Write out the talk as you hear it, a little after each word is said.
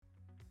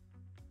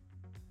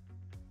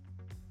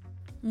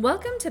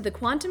Welcome to the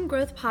Quantum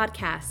Growth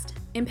Podcast,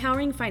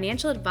 empowering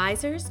financial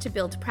advisors to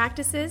build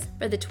practices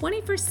for the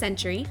 21st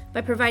century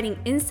by providing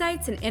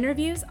insights and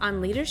interviews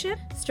on leadership,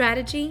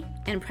 strategy,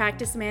 and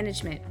practice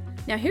management.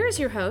 Now here is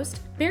your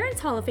host, Barron's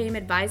Hall of Fame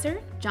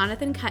advisor,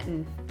 Jonathan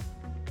Kuttin.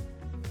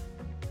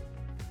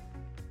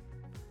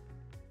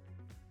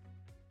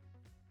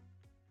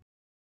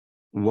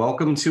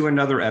 Welcome to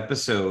another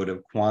episode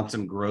of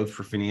Quantum Growth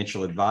for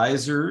Financial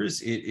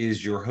Advisors. It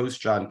is your host,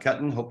 John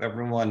Kuttin. Hope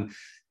everyone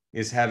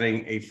is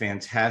having a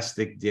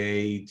fantastic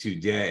day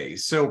today.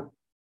 So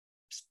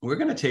we're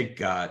going to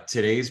take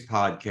today's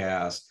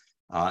podcast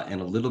in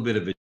a little bit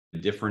of a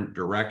different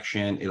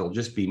direction. It'll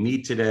just be me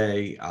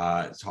today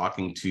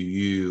talking to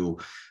you,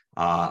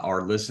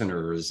 our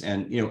listeners.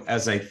 And,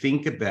 as I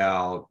think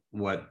about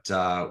what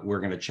we're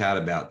going to chat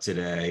about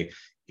today,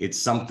 it's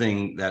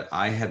something that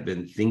I have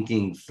been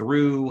thinking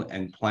through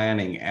and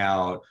planning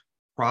out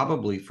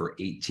probably for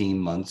 18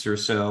 months or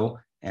so.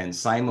 And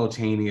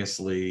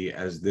simultaneously,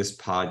 as this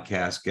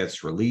podcast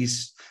gets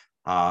released,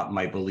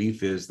 my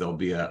belief is there'll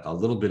be a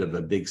little bit of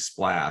a big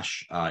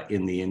splash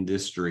in the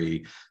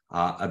industry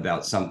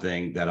about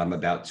something that I'm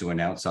about to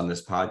announce on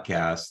this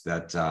podcast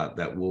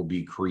that we'll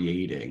be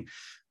creating.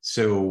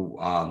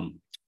 So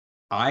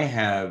I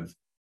have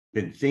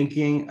been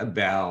thinking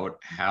about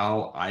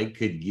how I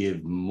could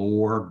give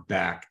more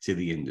back to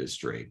the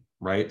industry,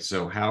 right?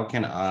 So how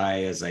can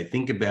I, as I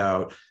think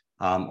about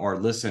our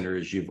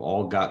listeners, you've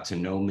all got to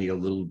know me a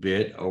little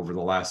bit over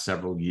the last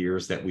several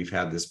years that we've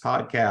had this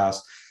podcast.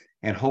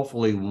 And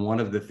hopefully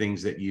one of the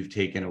things that you've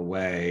taken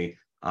away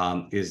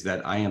is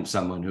that I am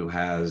someone who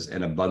has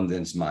an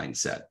abundance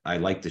mindset. I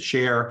like to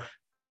share.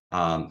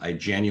 I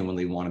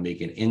genuinely want to make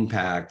an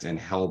impact and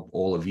help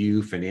all of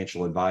you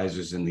financial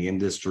advisors in the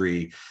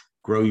industry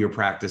grow your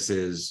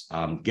practices,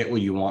 get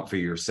what you want for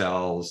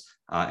yourselves,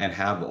 and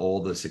have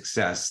all the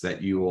success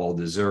that you all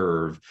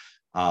deserve.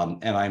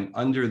 And I'm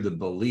under the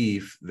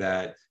belief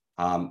that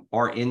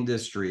our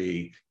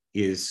industry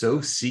is so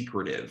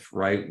secretive,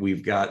 right?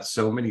 We've got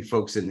so many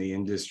folks in the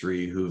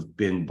industry who've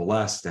been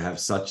blessed to have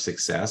such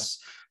success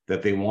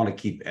that they want to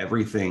keep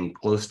everything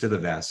close to the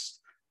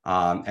vest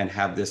and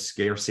have this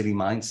scarcity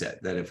mindset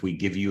that if we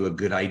give you a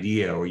good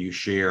idea or you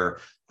share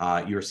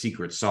your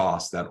secret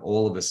sauce, that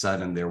all of a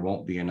sudden there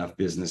won't be enough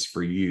business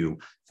for you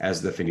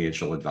as the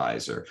financial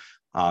advisor.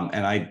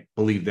 And I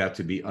believe that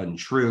to be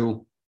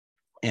untrue.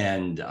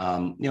 And,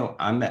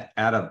 I'm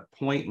at a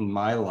point in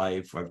my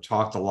life, I've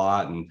talked a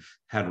lot and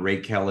had Ray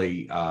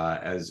Kelly,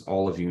 as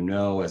all of you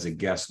know, as a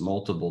guest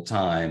multiple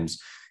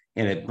times.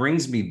 And it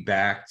brings me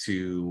back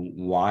to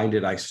why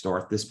did I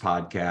start this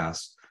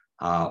podcast?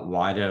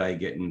 Why did I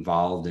get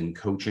involved in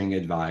coaching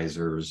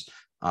advisors?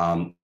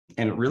 And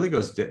it really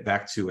goes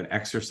back to an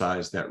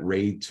exercise that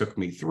Ray took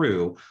me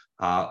through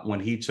when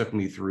he took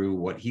me through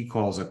what he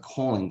calls a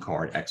calling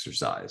card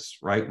exercise,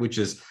 right? Which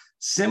is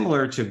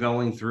similar to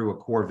going through a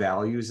core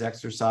values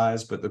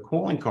exercise, but the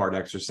calling card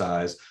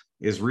exercise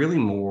is really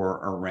more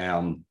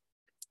around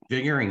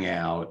figuring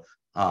out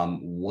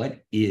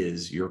what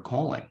is your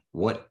calling?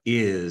 What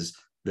is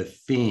the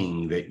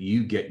thing that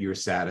you get your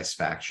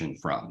satisfaction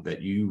from,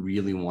 that you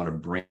really want to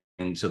bring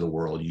into the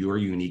world, your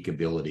unique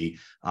ability,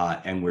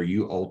 and where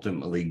you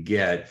ultimately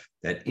get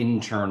that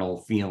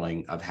internal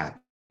feeling of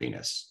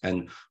happiness.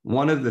 And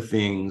one of the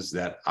things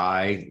that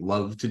I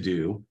love to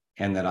do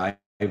and that I've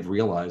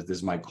realized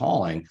is my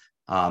calling,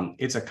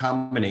 it's a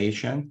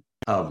combination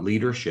of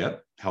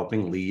leadership,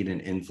 helping lead and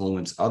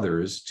influence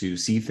others to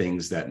see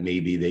things that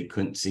maybe they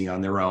couldn't see on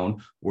their own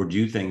or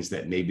do things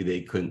that maybe they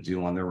couldn't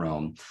do on their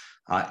own.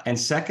 And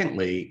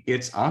secondly,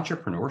 it's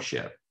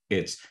entrepreneurship.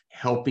 It's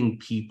helping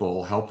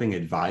people, helping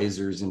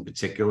advisors in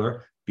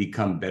particular,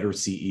 become better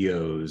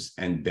CEOs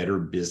and better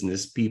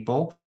business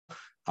people.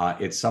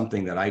 It's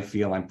something that I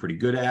feel I'm pretty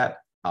good at.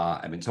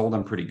 I've been told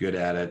I'm pretty good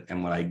at it.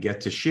 And when I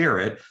get to share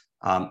it,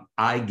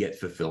 I get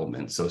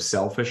fulfillment. So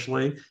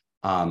selfishly,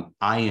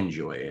 I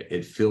enjoy it.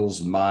 It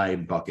fills my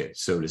bucket,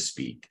 so to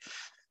speak.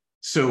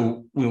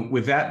 So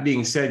with that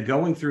being said,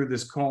 going through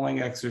this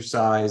calling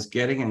exercise,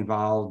 getting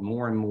involved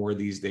more and more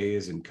these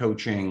days in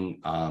coaching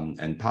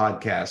and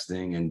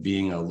podcasting and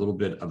being a little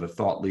bit of a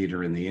thought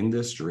leader in the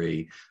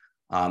industry,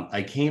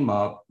 I came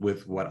up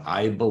with what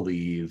I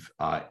believe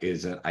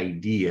is an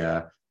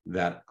idea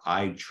that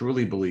I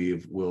truly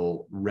believe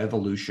will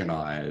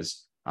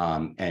revolutionize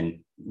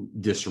and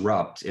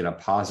disrupt in a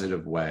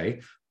positive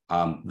way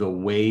the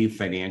way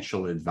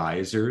financial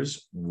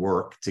advisors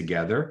work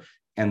together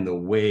and the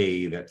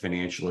way that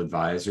financial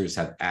advisors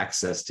have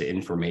access to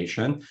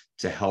information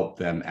to help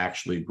them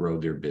actually grow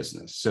their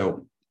business.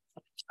 So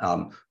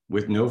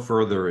with no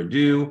further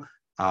ado,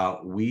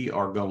 we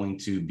are going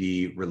to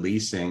be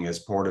releasing as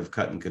part of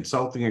Kuttin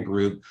Consulting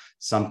Group,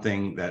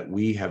 something that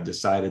we have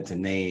decided to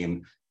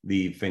name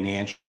the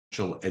Financial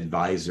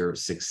Advisor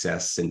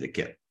Success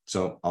Syndicate.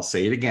 So I'll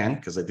say it again,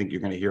 because I think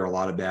you're going to hear a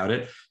lot about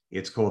it.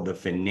 It's called the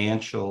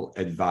Financial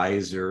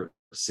Advisor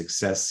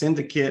Success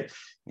Syndicate.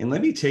 And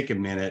let me take a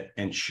minute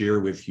and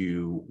share with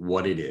you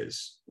what it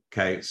is.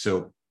 Okay.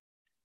 So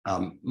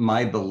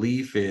my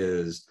belief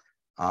is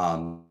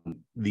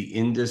the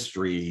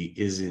industry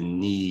is in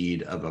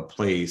need of a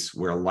place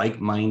where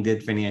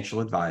like-minded financial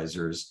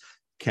advisors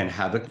can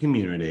have a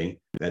community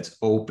that's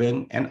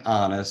open and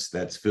honest,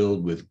 that's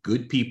filled with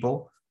good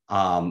people,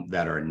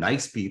 that are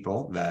nice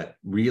people, that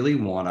really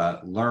want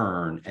to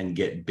learn and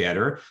get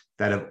better,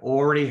 that have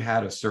already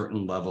had a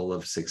certain level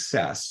of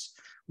success,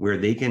 where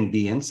they can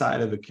be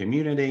inside of a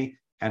community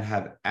and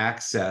have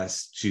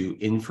access to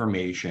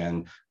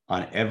information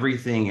on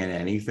everything and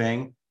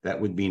anything that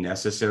would be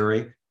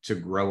necessary to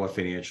grow a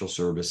financial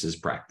services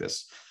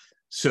practice.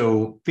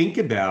 So think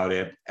about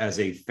it as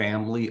a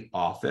family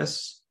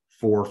office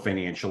for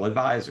financial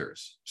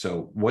advisors.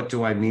 So what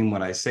do I mean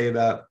when I say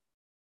that?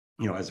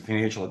 As a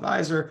financial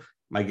advisor,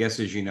 my guess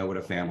is you know what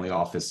a family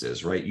office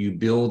is, right? You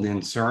build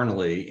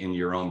internally in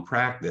your own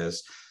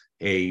practice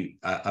a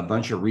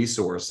bunch of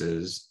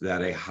resources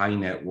that a high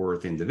net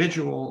worth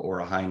individual or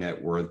a high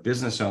net worth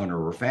business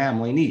owner or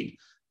family need,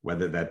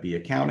 whether that be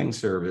accounting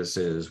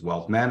services,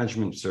 wealth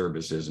management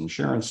services,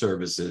 insurance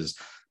services,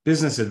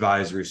 business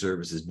advisory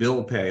services,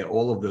 bill pay,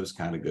 all of those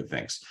kind of good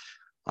things.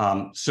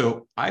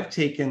 So I've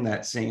taken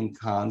that same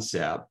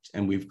concept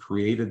and we've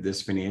created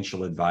this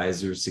financial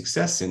advisor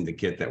success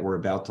syndicate that we're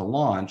about to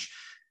launch,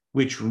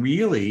 which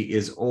really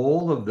is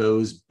all of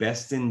those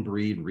best in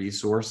breed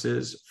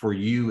resources for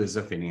you as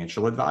a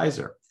financial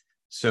advisor.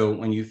 So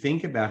when you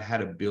think about how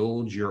to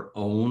build your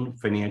own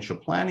financial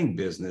planning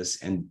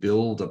business and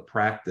build a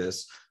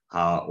practice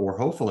or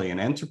hopefully an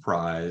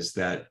enterprise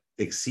that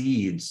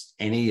exceeds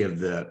any of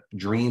the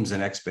dreams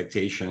and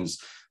expectations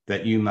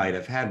that you might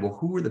have had, well,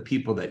 who are the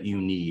people that you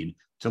need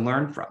to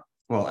learn from?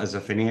 Well, as a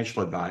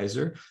financial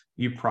advisor,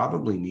 you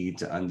probably need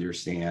to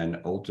understand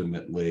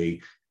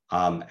ultimately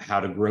how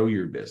to grow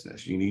your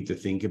business. You need to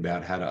think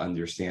about how to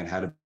understand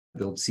how to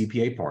build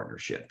CPA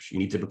partnerships. You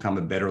need to become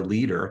a better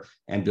leader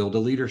and build a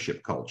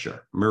leadership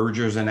culture.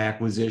 Mergers and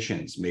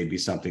acquisitions may be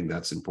something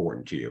that's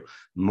important to you.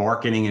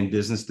 Marketing and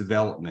business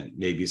development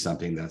may be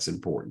something that's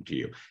important to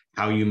you.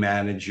 How you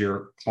manage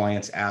your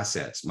clients'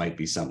 assets might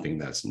be something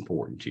that's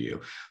important to you.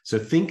 So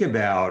think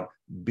about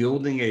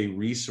building a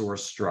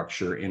resource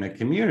structure in a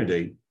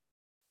community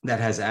that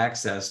has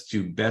access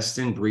to best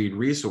in breed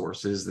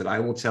resources that I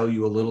will tell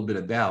you a little bit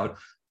about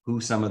who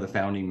some of the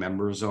founding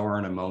members are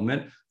in a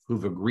moment,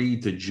 who've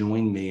agreed to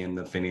join me in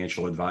the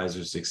Financial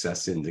Advisor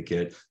Success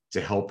Syndicate to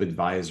help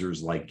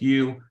advisors like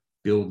you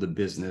build the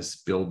business,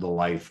 build the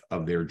life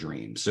of their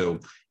dreams. So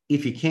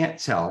if you can't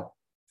tell,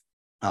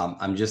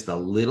 I'm just a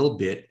little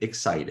bit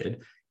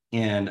excited.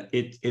 And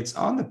it's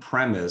on the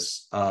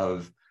premise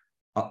of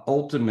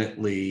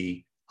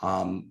ultimately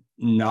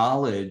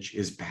knowledge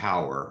is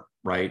power,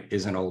 right?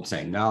 Is an old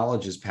saying,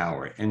 knowledge is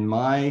power. In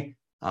my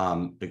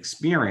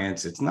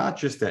experience, it's not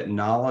just that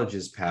knowledge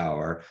is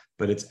power,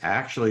 but it's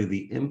actually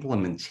the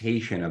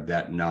implementation of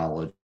that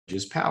knowledge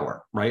is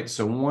power, right?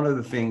 So one of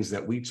the things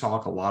that we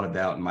talk a lot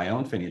about in my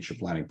own financial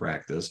planning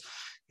practice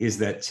is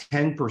that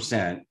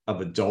 10%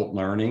 of adult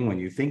learning, when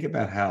you think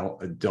about how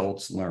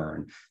adults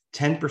learn,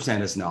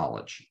 10% is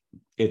knowledge.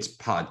 It's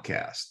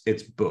podcasts,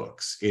 it's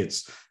books,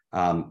 it's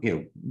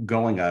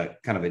going a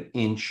kind of an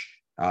inch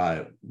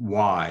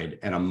wide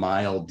and a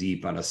mile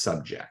deep on a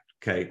subject.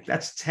 Okay,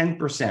 that's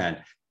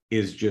 10%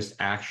 is just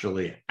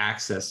actually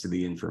access to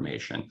the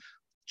information.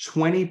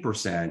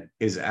 20%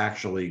 is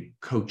actually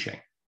coaching,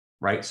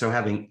 right? So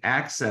having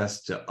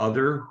access to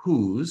other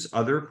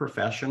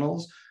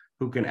professionals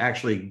who can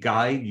actually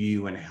guide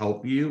you and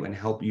help you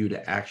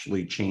to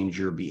actually change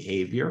your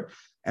behavior.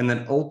 And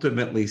then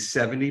ultimately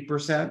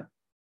 70%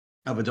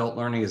 of adult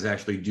learning is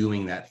actually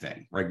doing that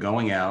thing, right?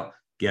 Going out,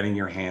 getting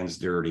your hands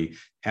dirty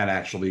and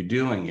actually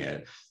doing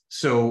it.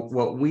 So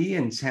what we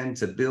intend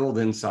to build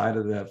inside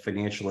of the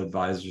Financial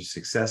Advisor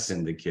Success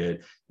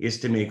Syndicate is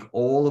to make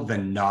all of the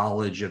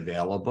knowledge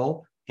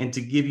available and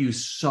to give you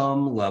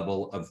some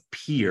level of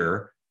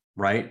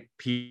peer-to-peer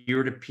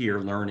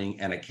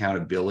learning and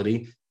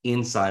accountability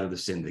inside of the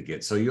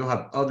syndicate. So you'll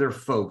have other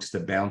folks to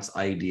bounce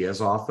ideas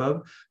off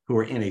of who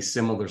are in a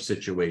similar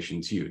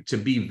situation to you. To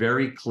be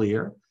very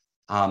clear,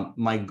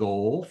 my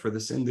goal for the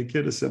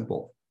syndicate is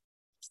simple.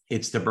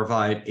 It's to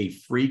provide a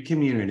free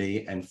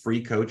community and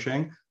free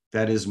coaching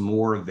that is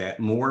more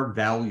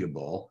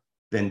valuable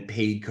than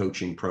paid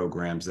coaching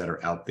programs that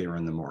are out there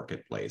in the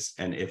marketplace.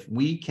 And if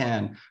we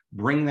can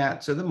bring that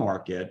to the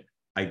market,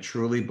 I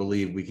truly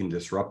believe we can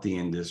disrupt the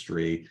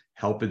industry,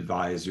 help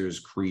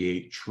advisors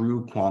create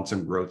true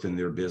quantum growth in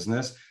their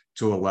business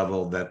to a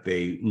level that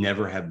they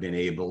never have been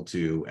able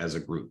to as a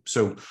group.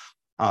 So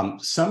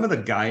some of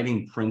the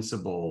guiding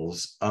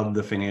principles of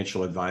the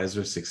Financial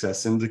Advisor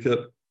Success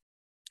Syndicate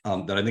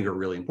that I think are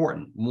really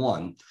important.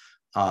 One,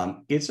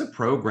 it's a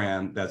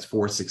program that's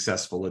for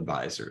successful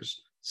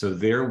advisors. So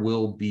there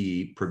will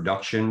be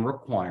production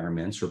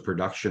requirements or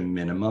production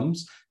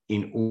minimums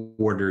in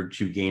order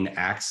to gain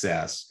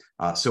access.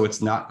 So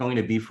it's not going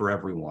to be for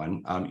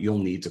everyone. You'll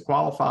need to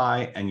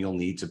qualify and you'll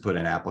need to put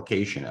an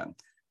application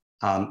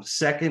in.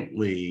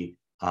 Secondly,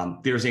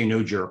 there's a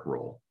no jerk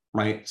rule,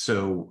 right?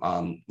 So,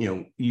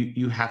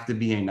 you have to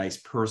be a nice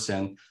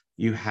person.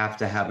 You have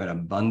to have an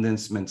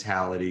abundance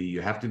mentality. You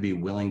have to be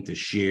willing to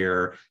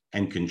share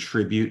and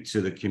contribute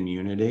to the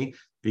community,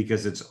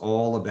 because it's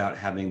all about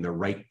having the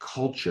right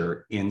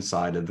culture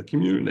inside of the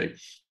community.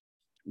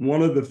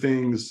 One of the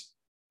things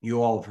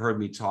you all have heard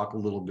me talk a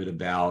little bit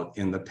about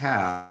in the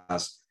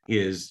past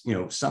is,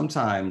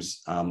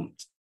 sometimes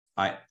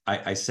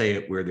I say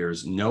it where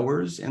there's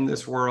knowers in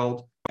this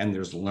world and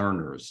there's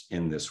learners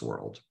in this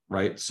world,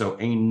 right? So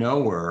a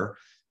knower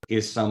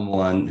is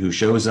someone who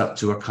shows up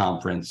to a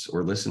conference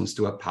or listens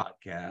to a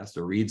podcast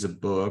or reads a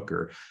book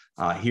or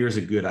hears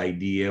a good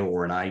idea,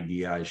 or an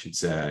idea, I should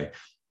say,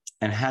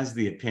 and has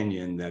the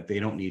opinion that they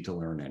don't need to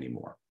learn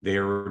anymore. They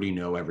already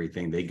know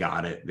everything. They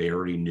got it. They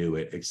already knew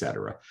it,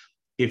 etc.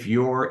 If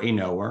you're a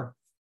knower,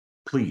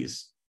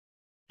 please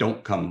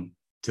don't come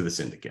to the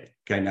Syndicate.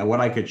 Okay. Now,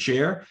 what I could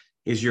share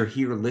is you're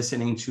here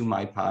listening to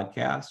my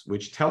podcast,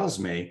 which tells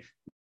me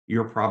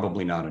you're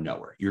probably not a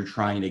knower. You're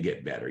trying to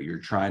get better. You're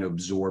trying to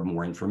absorb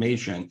more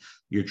information.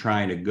 You're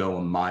trying to go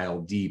a mile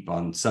deep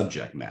on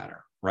subject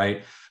matter,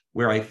 right?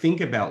 Where I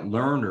think about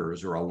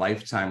learners or a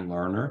lifetime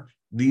learner,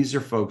 these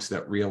are folks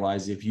that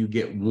realize if you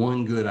get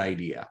one good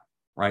idea,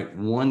 right?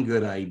 One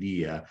good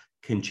idea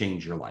can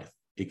change your life.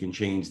 It can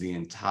change the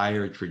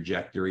entire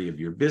trajectory of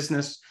your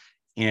business.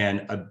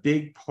 And a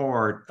big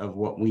part of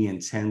what we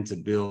intend to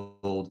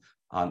build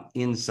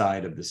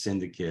inside of the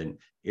Syndicate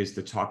is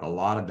to talk a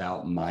lot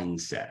about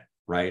mindset,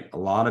 right? A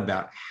lot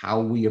about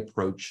how we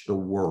approach the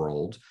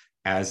world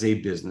as a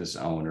business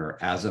owner,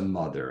 as a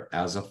mother,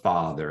 as a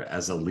father,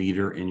 as a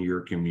leader in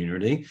your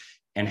community,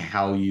 and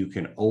how you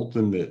can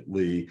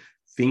ultimately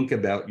think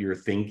about your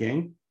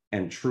thinking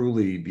and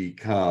truly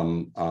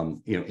become,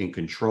 in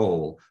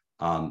control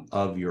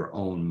of your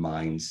own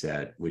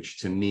mindset, which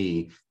to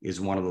me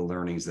is one of the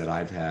learnings that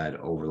I've had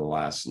over the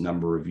last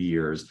number of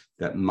years,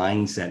 that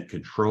mindset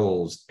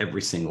controls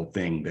every single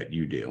thing that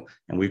you do.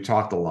 And we've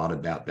talked a lot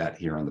about that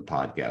here on the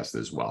podcast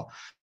as well.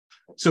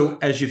 So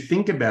as you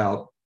think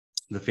about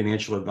the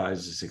Financial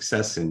Advisor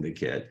Success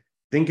Syndicate,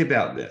 think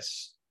about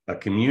this: a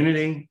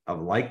community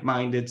of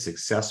like-minded,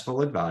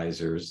 successful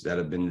advisors that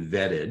have been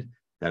vetted,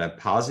 that have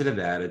positive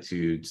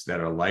attitudes, that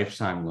are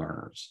lifetime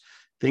learners.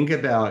 Think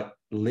about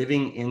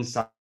living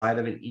inside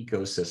of an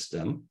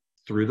ecosystem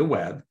through the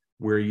web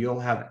where you'll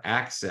have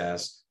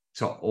access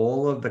to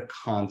all of the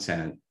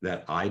content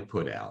that I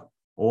put out,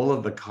 all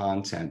of the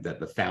content that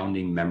the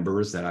founding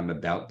members that I'm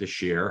about to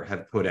share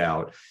have put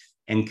out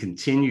and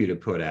continue to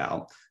put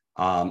out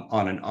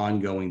on an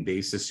ongoing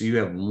basis. So you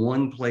have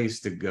one place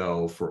to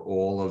go for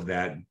all of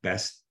that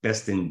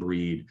best in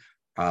breed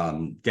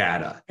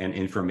data and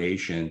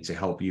information to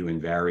help you in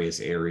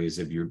various areas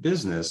of your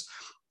business.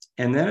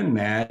 And then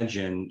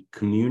imagine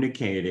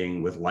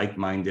communicating with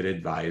like-minded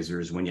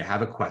advisors when you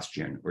have a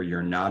question or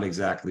you're not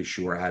exactly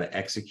sure how to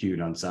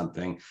execute on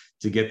something,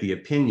 to get the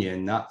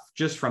opinion, not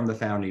just from the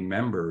founding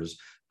members,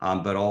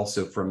 but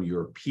also from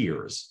your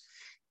peers.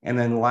 And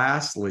then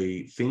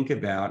lastly, think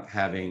about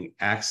having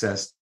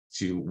access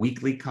to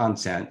weekly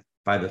content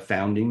by the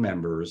founding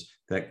members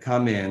that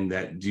come in,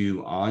 that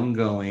do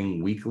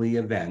ongoing weekly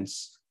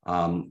events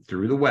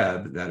through the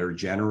web that are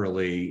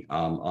generally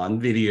on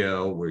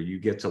video, where you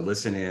get to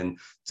listen in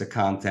to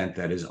content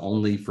that is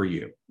only for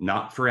you,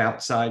 not for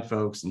outside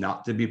folks,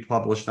 not to be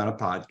published on a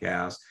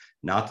podcast,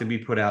 not to be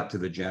put out to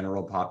the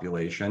general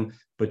population,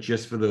 but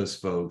just for those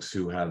folks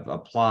who have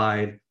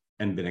applied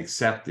and been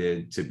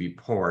accepted to be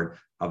part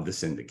of the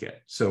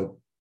Syndicate. So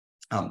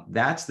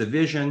that's the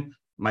vision.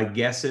 My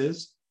guess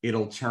is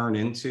it'll turn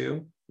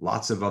into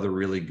lots of other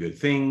really good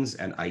things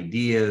and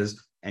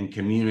ideas and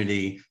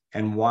community.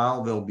 And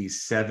while there'll be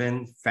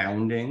 7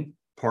 founding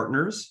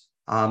partners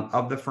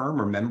of the firm,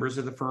 or members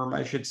of the firm,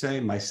 I should say,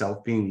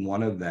 myself being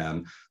one of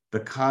them, the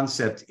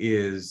concept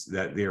is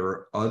that there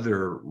are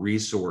other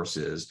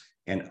resources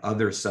and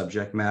other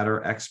subject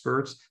matter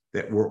experts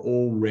that we're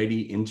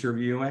already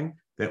interviewing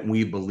that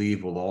we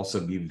believe will also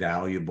be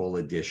valuable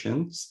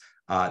additions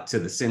to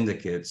the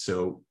Syndicate.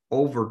 So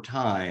over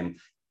time,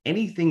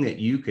 anything that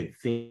you could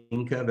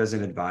think of as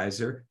an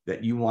advisor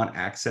that you want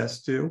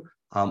access to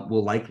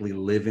will likely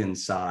live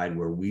inside,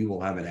 where we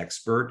will have an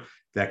expert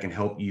that can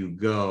help you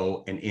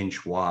go an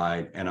inch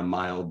wide and a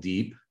mile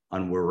deep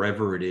on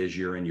wherever it is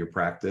you're in your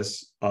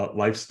practice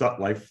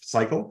life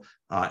cycle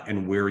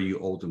and where you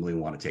ultimately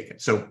want to take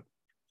it. So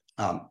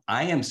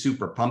I am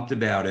super pumped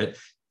about it.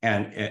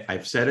 And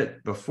I've said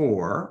it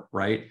before,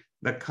 right?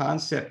 The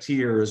concept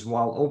here is,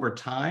 while over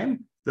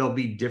time, there'll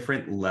be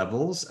different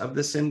levels of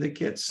the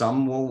Syndicate.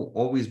 Some will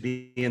always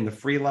be in the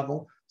free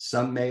level.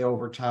 Some may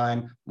over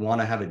time want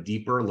to have a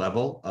deeper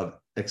level of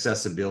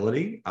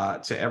accessibility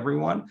to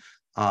everyone.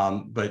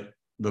 But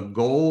the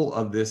goal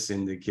of this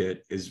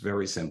Syndicate is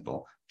very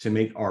simple: to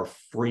make our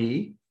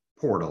free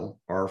portal,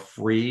 our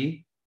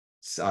free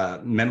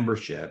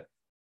membership,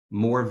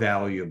 more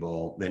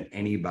valuable than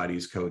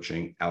anybody's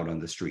coaching out on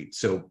the street.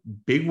 So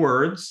big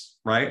words,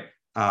 right?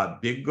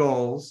 Big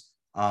goals.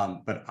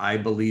 But I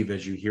believe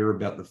as you hear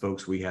about the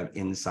folks we have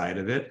inside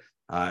of it,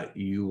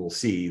 you will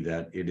see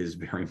that it is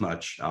very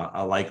much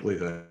a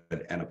likelihood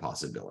and a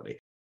possibility.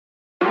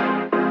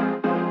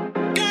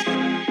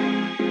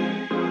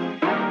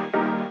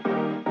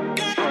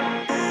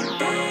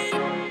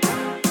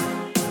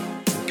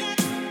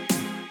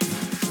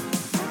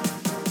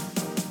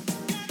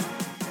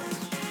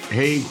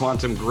 Hey,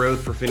 Quantum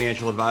Growth for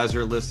Financial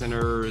Advisor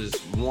listeners.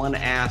 One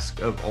ask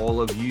of all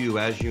of you,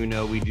 as you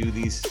know, we do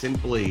these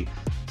simply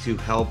to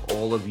help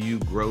all of you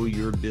grow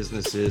your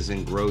businesses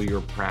and grow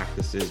your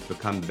practices,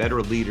 become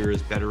better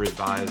leaders, better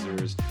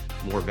advisors,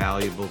 more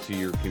valuable to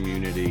your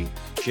community.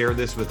 Share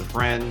this with a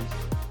friend,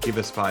 give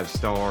us 5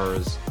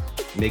 stars,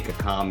 make a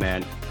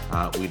comment.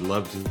 We'd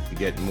love to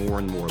get more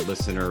and more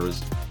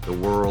listeners. The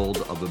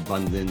world of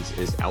abundance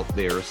is out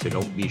there, so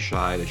don't be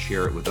shy to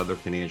share it with other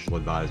financial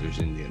advisors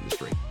in the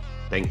industry.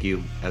 Thank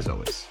you, as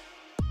always.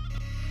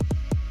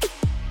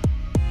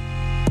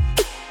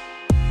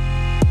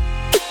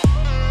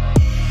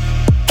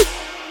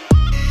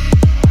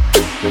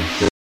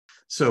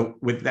 So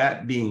with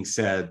that being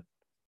said,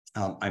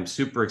 I'm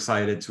super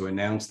excited to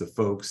announce the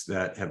folks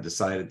that have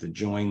decided to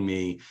join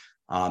me.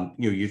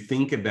 You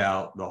think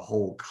about the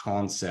whole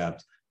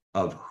concept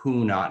of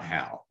who, not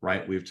how,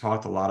 right? We've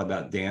talked a lot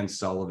about Dan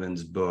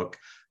Sullivan's book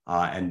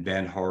and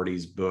Ben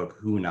Hardy's book,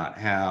 Who, Not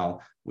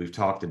How. We've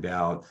talked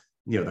about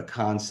the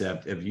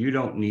concept of you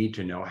don't need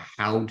to know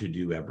how to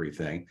do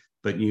everything,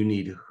 but you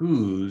need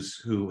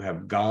who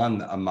have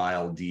gone a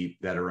mile deep,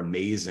 that are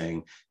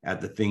amazing at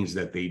the things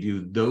that they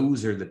do.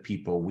 Those are the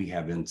people we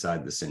have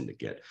inside the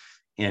syndicate.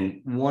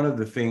 And one of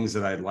the things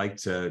that I'd like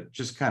to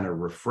just kind of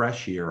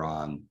refresh here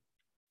on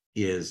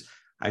is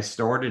I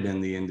started in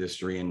the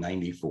industry in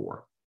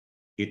 94.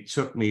 It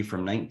took me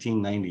from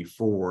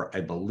 1994,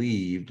 I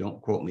believe, don't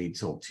quote me,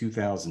 till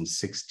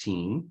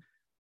 2016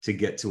 to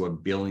get to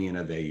 $1 billion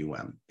of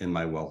AUM in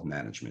my wealth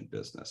management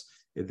business.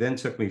 It then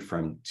took me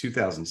from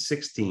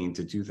 2016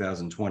 to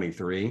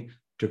 2023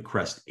 to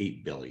crest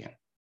 8 billion.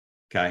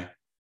 Okay.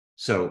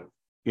 So,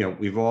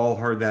 we've all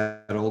heard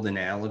that old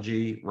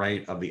analogy,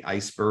 right, of the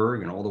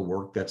iceberg and all the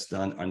work that's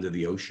done under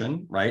the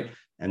ocean, right?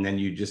 And then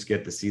you just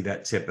get to see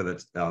that tip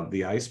of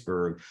the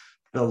iceberg.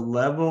 The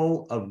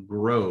level of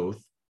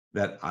growth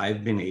that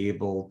I've been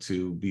able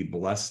to be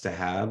blessed to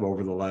have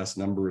over the last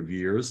number of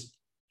years,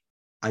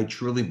 I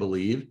truly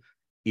believe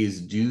is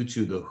due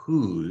to the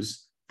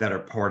who's that are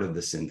part of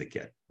the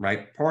syndicate,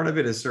 right? Part of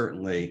it is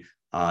certainly,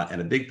 and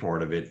a big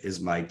part of it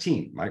is my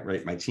team,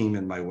 right? My team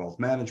in my wealth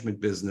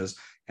management business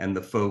and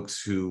the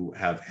folks who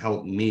have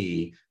helped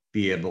me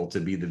be able to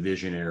be the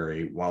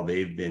visionary while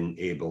they've been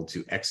able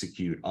to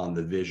execute on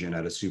the vision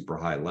at a super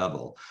high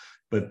level.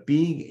 But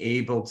being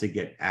able to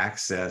get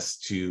access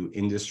to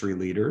industry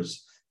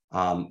leaders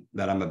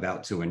that I'm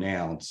about to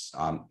announce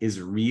is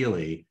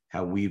really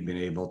how we've been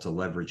able to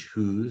leverage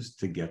who's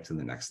to get to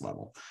the next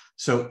level.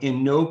 So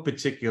in no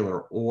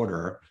particular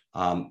order,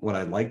 what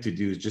I'd like to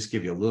do is just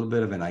give you a little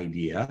bit of an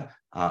idea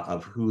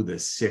of who the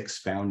 6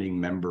 founding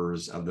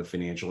members of the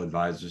Financial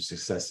Advisor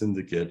Success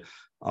Syndicate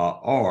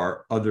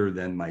are, other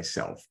than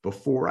myself.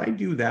 Before I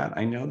do that,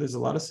 I know there's a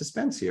lot of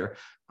suspense here,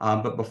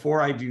 but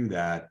before I do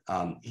that,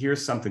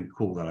 here's something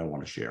cool that I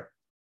want to share.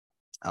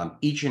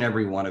 Each and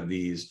every one of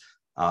these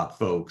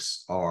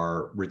folks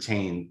are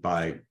retained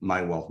by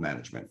my wealth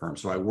management firm.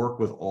 So I work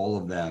with all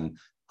of them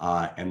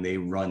and they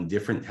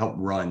help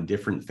run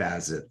different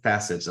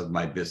facets of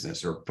my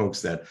business, or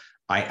folks that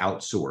I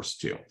outsource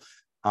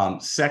to.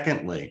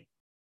 Secondly,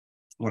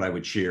 what I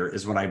would share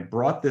is when I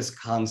brought this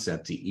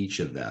concept to each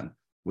of them,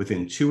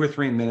 within 2 or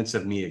 3 minutes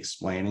of me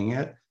explaining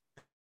it,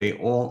 they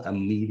all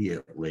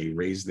immediately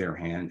raised their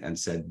hand and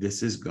said,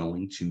 this is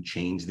going to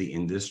change the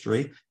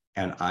industry.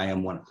 And I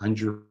am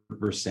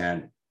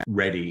 100%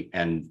 ready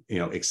and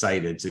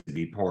excited to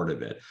be part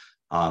of it,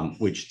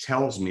 which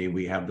tells me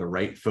we have the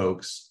right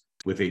folks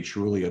with a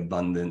truly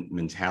abundant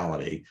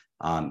mentality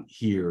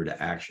here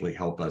to actually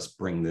help us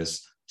bring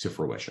this to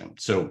fruition.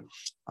 So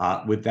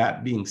with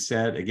that being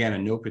said, again,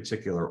 in no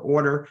particular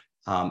order,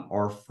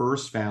 our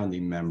first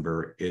founding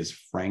member is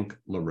Frank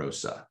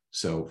LaRosa.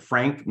 So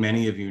Frank,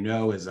 many of you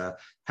know, is a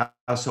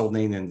household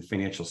name in the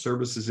financial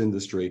services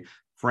industry.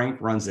 Frank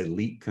runs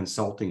Elite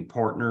Consulting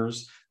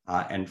Partners.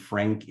 And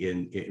Frank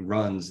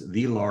runs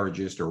the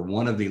largest, or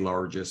one of the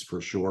largest for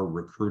sure,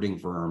 recruiting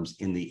firms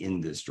in the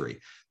industry.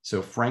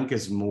 So Frank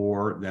is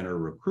more than a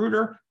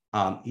recruiter.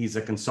 He's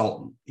a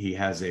consultant. He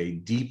has a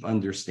deep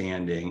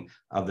understanding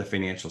of the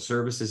financial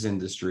services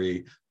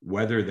industry,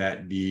 whether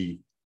that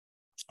be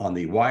on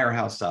the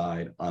wirehouse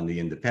side, on the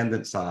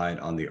independent side,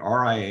 on the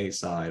RIA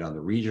side, on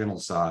the regional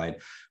side.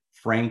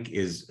 Frank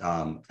is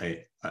an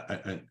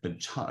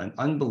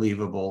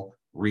unbelievable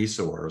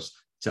resource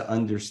to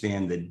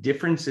understand the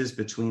differences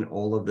between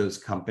all of those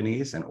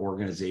companies and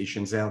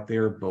organizations out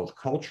there, both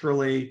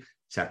culturally,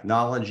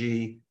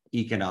 technology,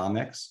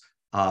 economics,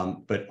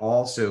 but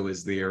also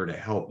is there to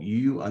help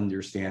you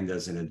understand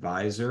as an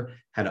advisor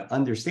how to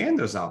understand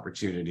those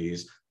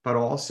opportunities, but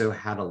also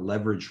how to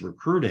leverage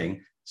recruiting.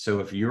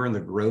 So if you're in the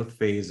growth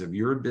phase of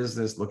your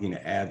business looking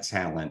to add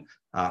talent,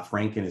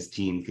 Frank and his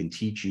team can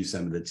teach you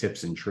some of the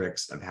tips and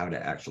tricks of how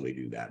to actually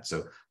do that.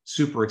 So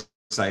super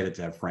excited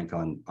to have Frank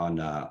on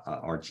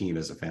our team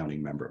as a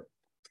founding member.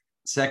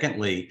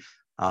 Secondly,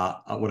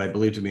 what I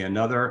believe to be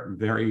another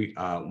very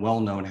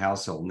well-known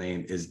household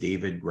name is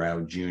David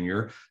Grau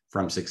Jr.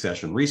 from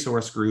Succession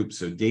Resource Group.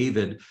 So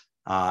David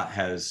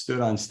has stood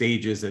on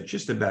stages at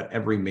just about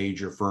every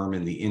major firm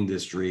in the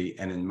industry,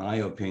 and in my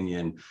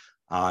opinion,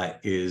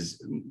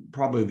 is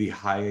probably the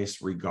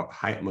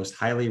most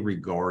highly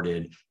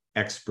regarded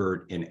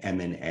expert in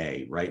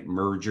M&A, right?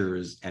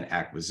 Mergers and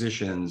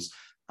acquisitions,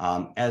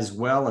 as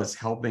well as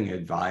helping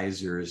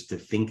advisors to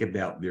think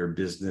about their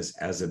business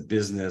as a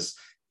business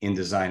in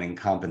designing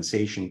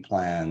compensation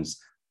plans,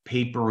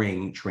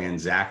 papering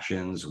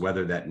transactions,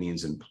 whether that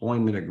means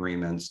employment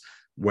agreements,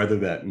 whether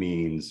that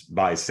means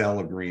buy-sell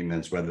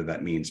agreements, whether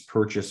that means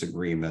purchase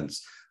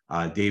agreements.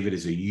 David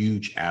is a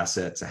huge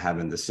asset to have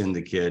in the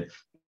syndicate,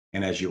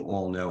 and as you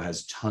all know,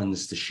 has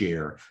tons to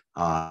share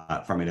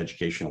from an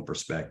educational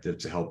perspective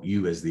to help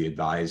you as the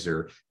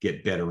advisor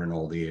get better in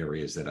all the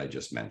areas that I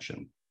just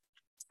mentioned.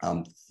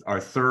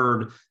 Our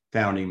third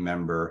founding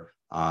member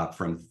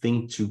from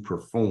Think to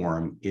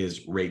Perform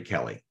is Ray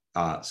Kelly.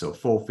 So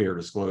full fair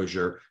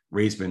disclosure,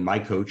 Ray's been my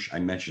coach. I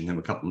mentioned him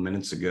a couple of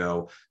minutes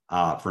ago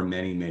for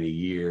many, many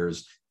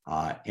years,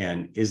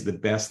 and is the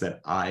best that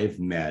I've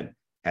met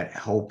at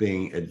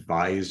helping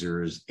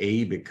advisors,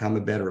 A, become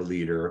a better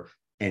leader,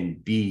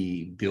 and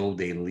B, build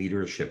a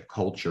leadership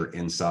culture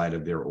inside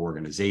of their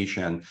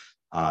organization.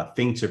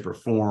 Think to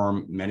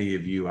Perform, many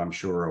of you I'm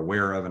sure are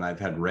aware of, and I've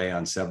had Ray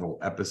on several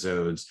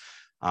episodes.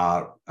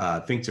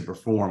 Think to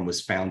Perform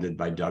was founded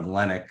by Doug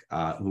Lennox,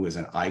 who is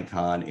an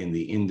icon in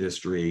the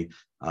industry.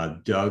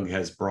 Doug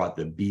has brought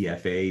the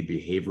BFA,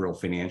 Behavioral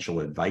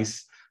Financial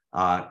Advice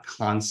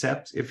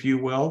concept, if you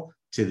will,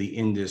 to the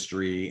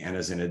industry. And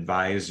as an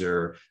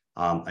advisor,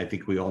 I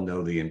think we all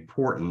know the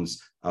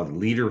importance of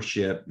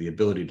leadership, the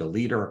ability to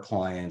lead our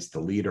clients, to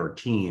lead our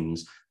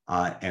teams,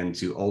 and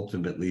to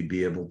ultimately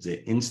be able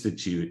to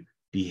institute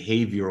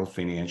behavioral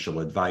financial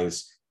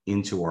advice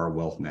into our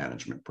wealth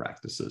management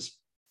practices.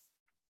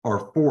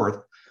 Our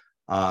fourth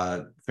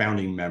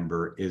founding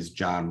member is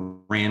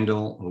John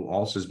Randall, who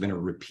also has been a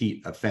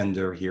repeat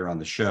offender here on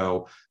the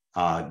show.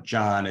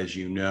 John, as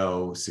you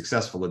know,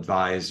 successful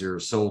advisor,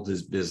 sold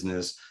his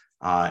business,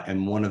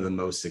 and one of the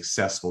most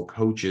successful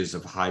coaches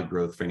of high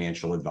growth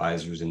financial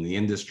advisors in the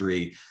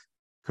industry.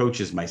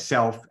 Coaches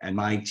myself and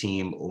my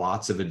team,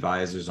 lots of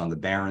advisors on the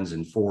Barron's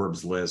and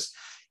Forbes list,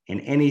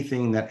 and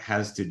anything that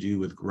has to do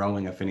with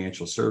growing a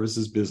financial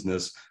services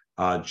business.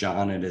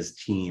 John and his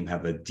team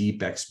have a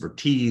deep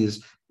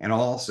expertise and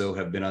also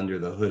have been under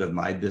the hood of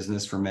my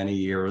business for many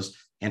years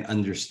and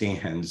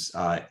understands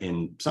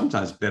in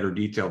sometimes better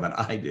detail than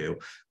I do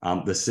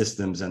the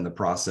systems and the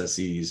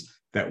processes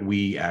that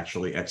we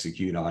actually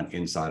execute on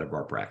inside of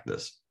our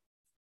practice.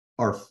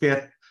 Our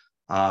fifth,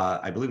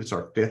 I believe it's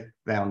our fifth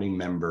founding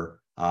member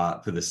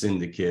for the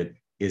syndicate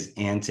is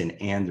Anton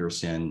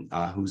Anderson,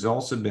 who's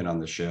also been on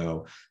the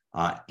show.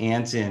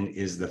 Anton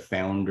is the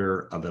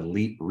founder of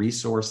Elite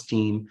Resource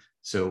Team.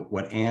 So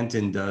what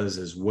Anton does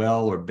as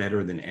well or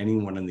better than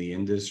anyone in the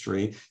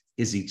industry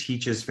is he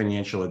teaches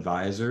financial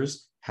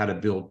advisors how to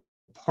build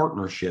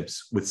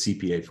partnerships with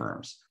CPA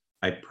firms.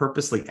 I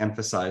purposely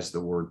emphasize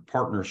the word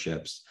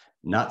partnerships,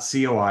 not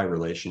COI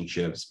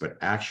relationships, but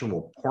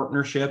actual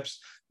partnerships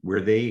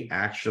where they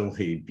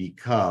actually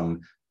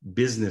become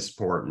business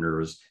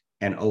partners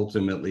and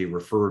ultimately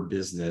refer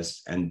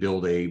business and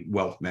build a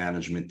wealth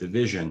management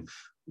division.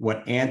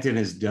 What Anton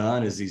has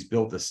done is he's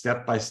built a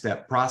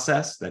step-by-step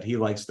process that he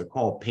likes to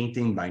call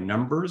painting by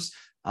numbers,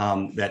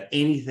 that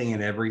anything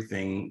and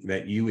everything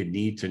that you would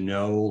need to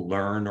know,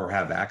 learn, or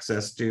have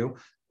access to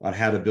on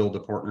how to build a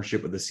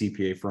partnership with a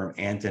CPA firm,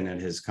 Anton and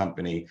his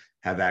company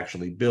have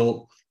actually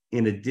built.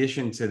 In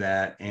addition to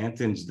that,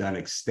 Anton's done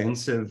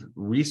extensive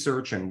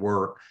research and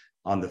work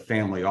on the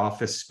family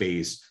office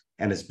space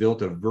and has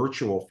built a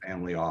virtual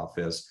family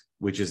office,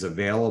 which is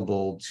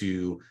available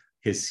to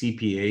his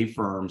CPA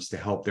firms to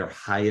help their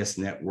highest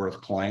net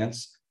worth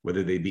clients,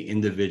 whether they be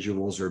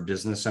individuals or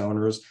business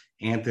owners.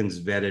 Anton's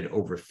vetted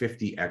over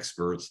 50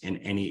 experts in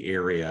any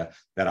area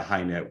that a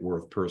high net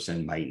worth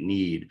person might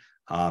need.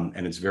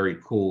 And it's very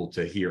cool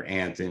to hear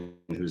Anton,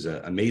 who's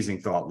an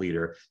amazing thought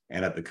leader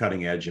and at the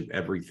cutting edge of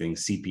everything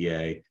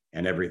CPA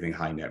and everything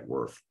high net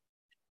worth.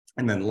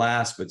 And then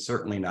last, but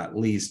certainly not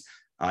least,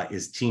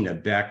 is Tina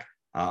Beck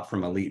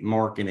from Elite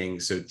Marketing.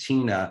 So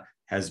Tina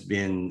has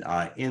been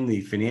in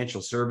the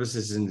financial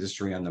services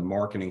industry on the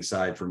marketing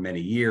side for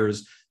many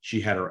years. She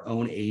had her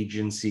own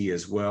agency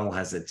as well,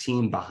 has a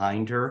team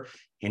behind her.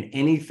 And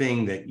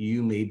anything that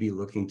you may be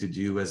looking to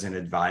do as an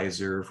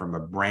advisor from a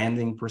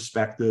branding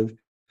perspective,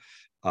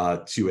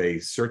 to a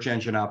search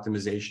engine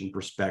optimization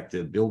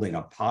perspective, building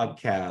a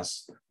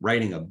podcast,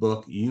 writing a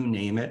book, you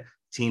name it,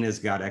 Tina's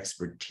got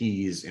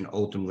expertise in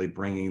ultimately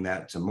bringing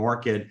that to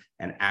market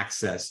and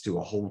access to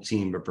a whole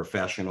team of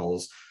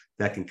professionals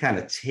that can kind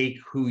of take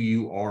who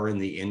you are in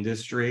the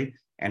industry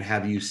and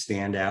have you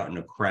stand out in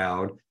a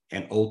crowd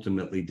and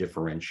ultimately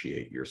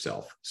differentiate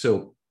yourself.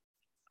 So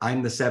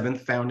I'm the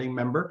seventh founding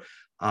member.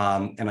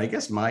 And I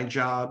guess my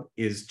job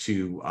is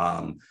to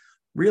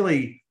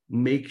really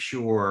make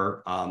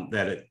sure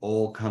that it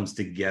all comes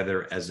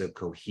together as a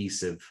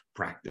cohesive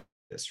practice,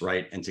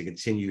 right? And to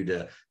continue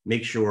to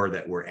make sure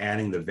that we're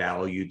adding the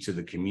value to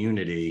the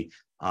community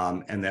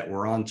and that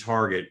we're on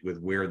target with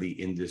where the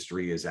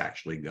industry is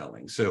actually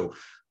going. So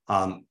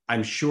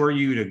I'm sure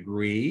you'd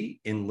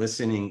agree in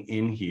listening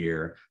in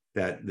here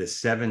that the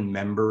 7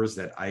 members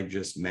that I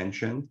just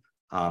mentioned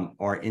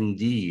are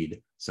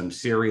indeed some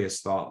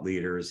serious thought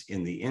leaders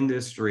in the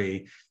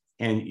industry.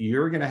 And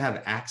you're going to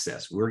have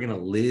access. We're going to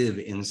live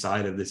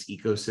inside of this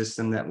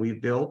ecosystem that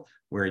we've built,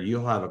 where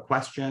you'll have a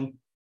question.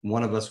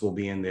 One of us will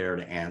be in there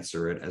to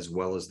answer it, as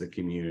well as the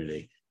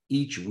community.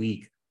 Each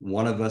week,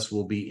 one of us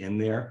will be in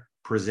there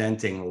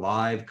presenting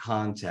live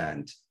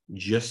content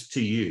just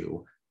to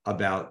you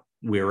about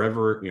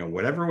wherever,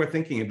 whatever we're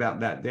thinking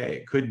about that day.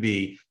 It could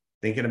be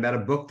thinking about a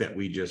book that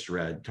we just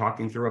read,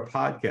 talking through a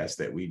podcast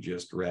that we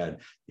just read.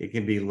 It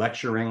can be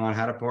lecturing on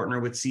how to partner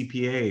with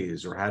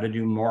CPAs, or how to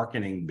do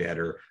marketing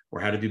better, or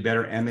how to do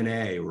better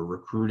M&A, or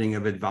recruiting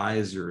of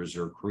advisors,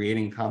 or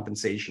creating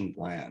compensation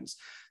plans.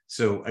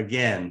 So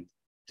again,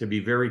 to be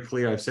very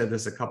clear, I've said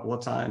this a couple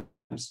of times,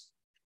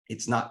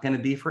 it's not going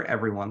to be for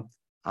everyone.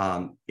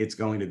 It's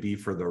going to be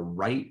for the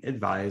right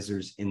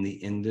advisors in the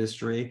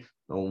industry.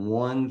 The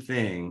one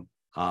thing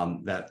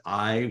that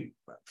I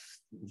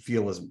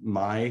feel is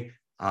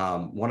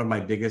one of my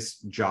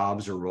biggest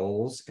jobs or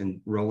roles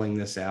in rolling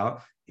this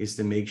out is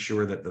to make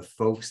sure that the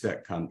folks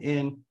that come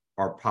in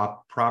are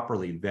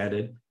properly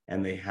vetted,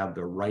 and they have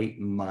the right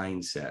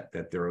mindset,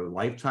 that they're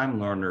lifetime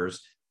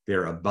learners,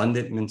 they're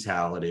abundant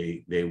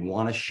mentality, they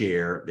want to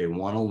share, they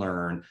want to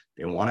learn,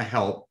 they want to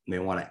help, they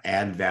want to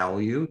add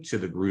value to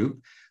the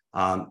group.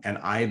 And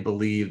I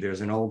believe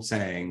there's an old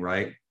saying,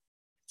 right?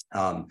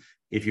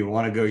 If you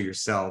want to go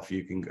yourself,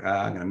 you can,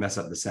 I'm going to mess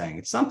up the saying.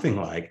 It's something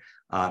like,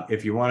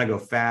 if you want to go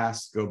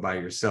fast, go by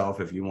yourself.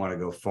 If you want to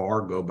go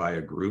far, go by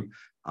a group,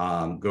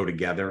 go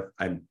together.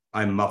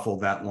 I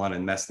muffled that one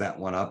and messed that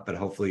one up, but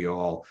hopefully you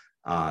all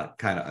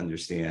kind of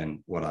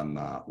understand what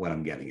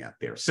I'm getting at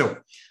there. So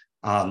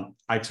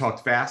I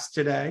talked fast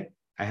today.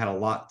 I had a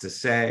lot to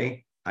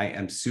say. I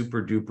am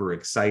super duper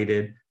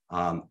excited.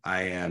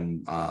 I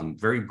am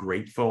very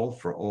grateful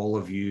for all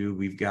of you.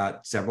 We've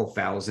got several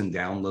thousand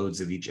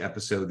downloads of each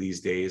episode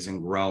these days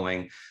and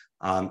growing.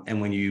 And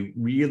when you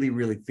really,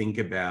 really think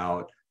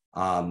about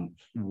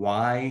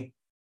why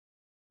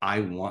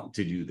I want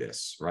to do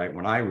this, right?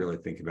 When I really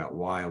think about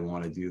why I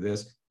want to do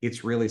this,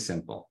 it's really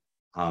simple.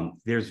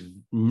 There's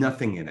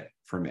nothing in it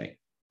for me.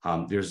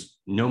 There's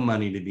no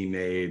money to be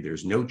made.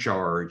 There's no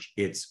charge.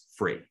 It's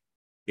free.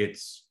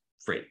 It's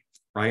free,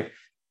 right?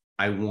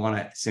 I want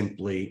to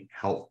simply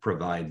help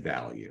provide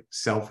value.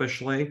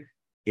 Selfishly,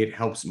 it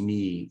helps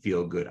me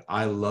feel good.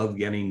 I love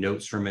getting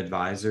notes from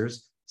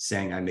advisors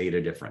saying I made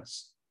a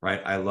difference,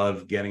 right? I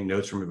love getting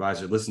notes from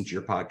advisors. Listen to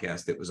your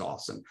podcast. It was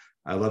awesome.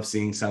 I love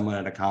seeing someone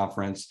at a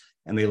conference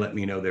and they let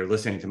me know they're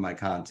listening to my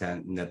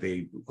content and that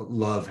they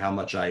love how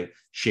much I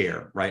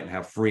share, right? And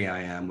how free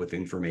I am with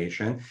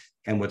information.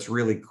 And what's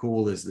really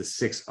cool is the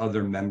 6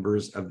 other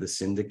members of the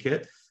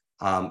syndicate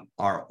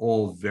are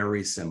all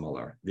very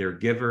similar. They're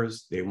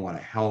givers. They want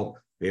to help.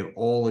 They've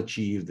all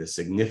achieved a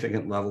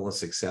significant level of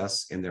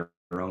success in their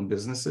own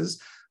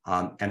businesses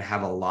and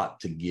have a lot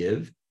to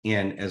give.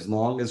 And as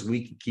long as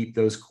we can keep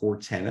those core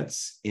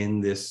tenets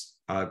in this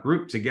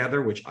group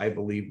together, which I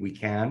believe we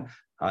can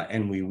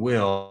and we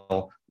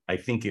will, I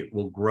think it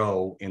will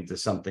grow into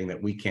something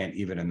that we can't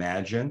even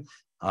imagine.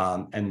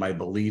 And my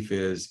belief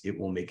is it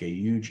will make a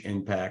huge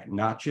impact,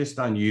 not just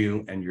on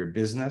you and your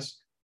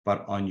business,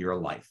 but on your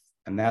life.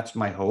 And that's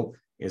my hope,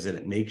 is that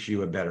it makes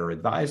you a better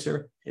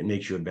advisor. It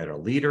makes you a better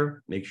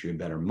leader, makes you a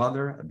better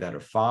mother, a better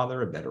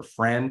father, a better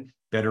friend,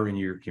 better in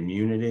your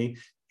community.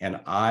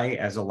 And I,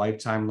 as a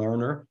lifetime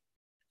learner,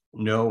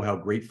 know how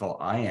grateful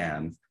I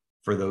am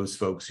for those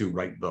folks who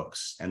write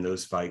books and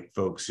those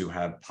folks who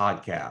have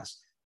podcasts,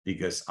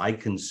 because I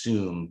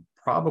consume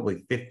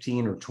probably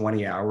 15 or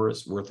 20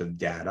 hours worth of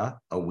data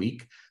a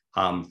week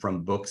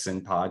from books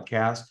and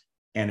podcasts.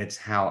 And it's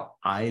how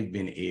I've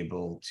been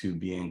able to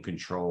be in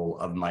control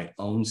of my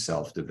own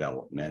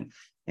self-development.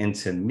 And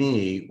to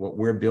me, what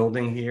we're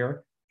building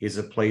here is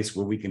a place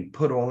where we can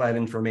put all that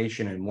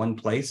information in one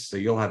place, so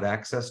you'll have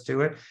access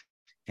to it,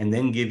 and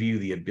then give you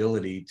the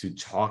ability to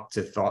talk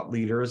to thought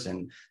leaders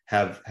and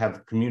have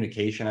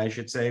communication, I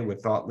should say,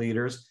 with thought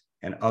leaders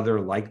and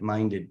other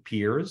like-minded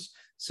peers,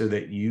 so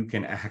that you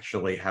can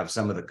actually have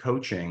some of the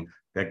coaching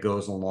that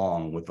goes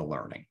along with the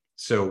learning.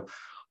 So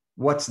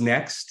what's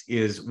next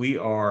is we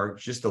are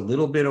just a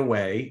little bit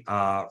away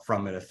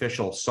from an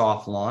official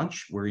soft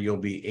launch, where you'll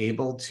be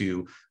able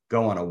to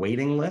go on a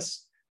waiting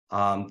list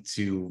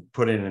to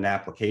put in an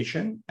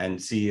application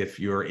and see if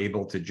you're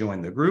able to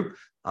join the group.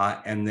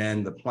 And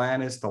then the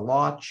plan is to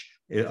launch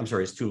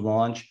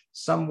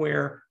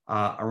somewhere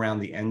around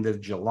the end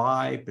of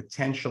July,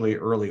 potentially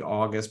early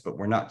August, but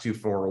we're not too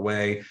far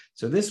away.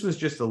 So this was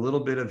just a little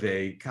bit of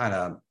a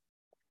kind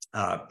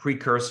of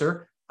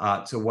precursor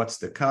to what's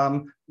to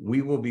come.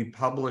 We will be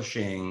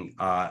publishing,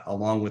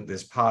 along with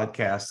this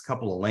podcast, a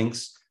couple of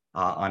links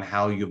on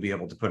how you'll be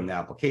able to put an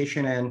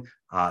application in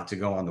to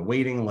go on the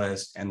waiting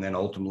list, and then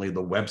ultimately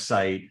the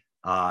website,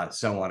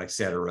 so on, et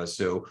cetera.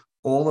 So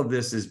all of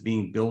this is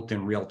being built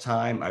in real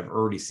time. I've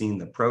already seen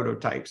the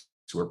prototypes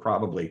We're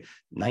probably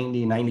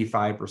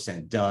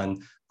 95%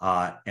 done.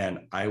 And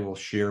I will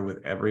share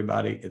with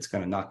everybody, it's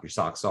going to knock your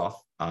socks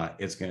off.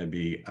 It's going to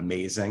be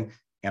amazing.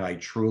 And I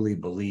truly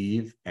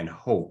believe and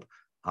hope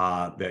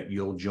that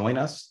you'll join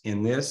us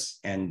in this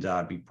and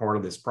be part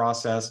of this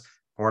process,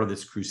 part of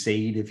this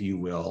crusade, if you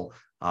will.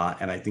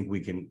 And I think we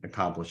can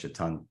accomplish a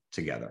ton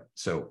together.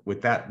 So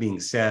with that being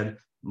said,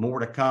 more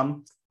to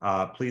come.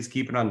 Please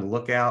keep it on the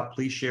lookout.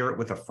 Please share it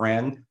with a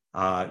friend.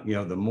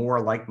 The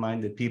more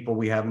like-minded people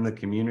we have in the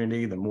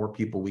community, the more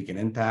people we can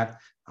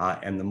impact,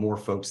 and the more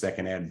folks that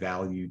can add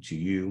value to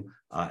you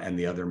and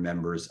the other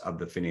members of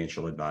the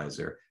Financial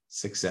Advisor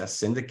Success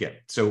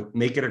Syndicate. So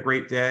make it a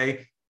great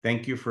day.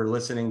 Thank you for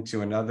listening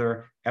to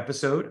another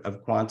episode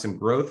of Quantum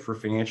Growth for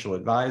Financial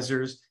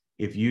Advisors.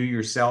 If you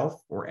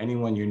yourself or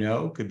anyone you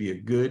know could be a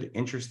good,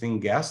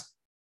 interesting guest,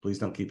 please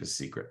don't keep a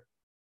secret.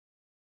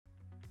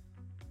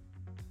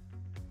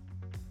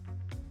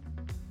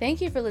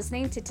 Thank you for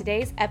listening to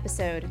today's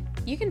episode.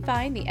 You can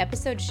find the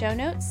episode show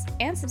notes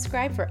and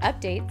subscribe for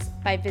updates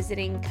by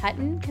visiting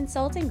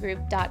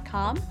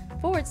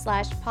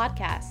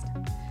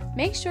kuttinconsultinggroup.com/podcast.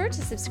 Make sure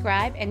to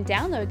subscribe and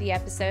download the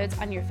episodes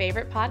on your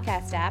favorite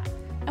podcast app,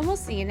 and we'll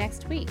see you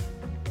next week.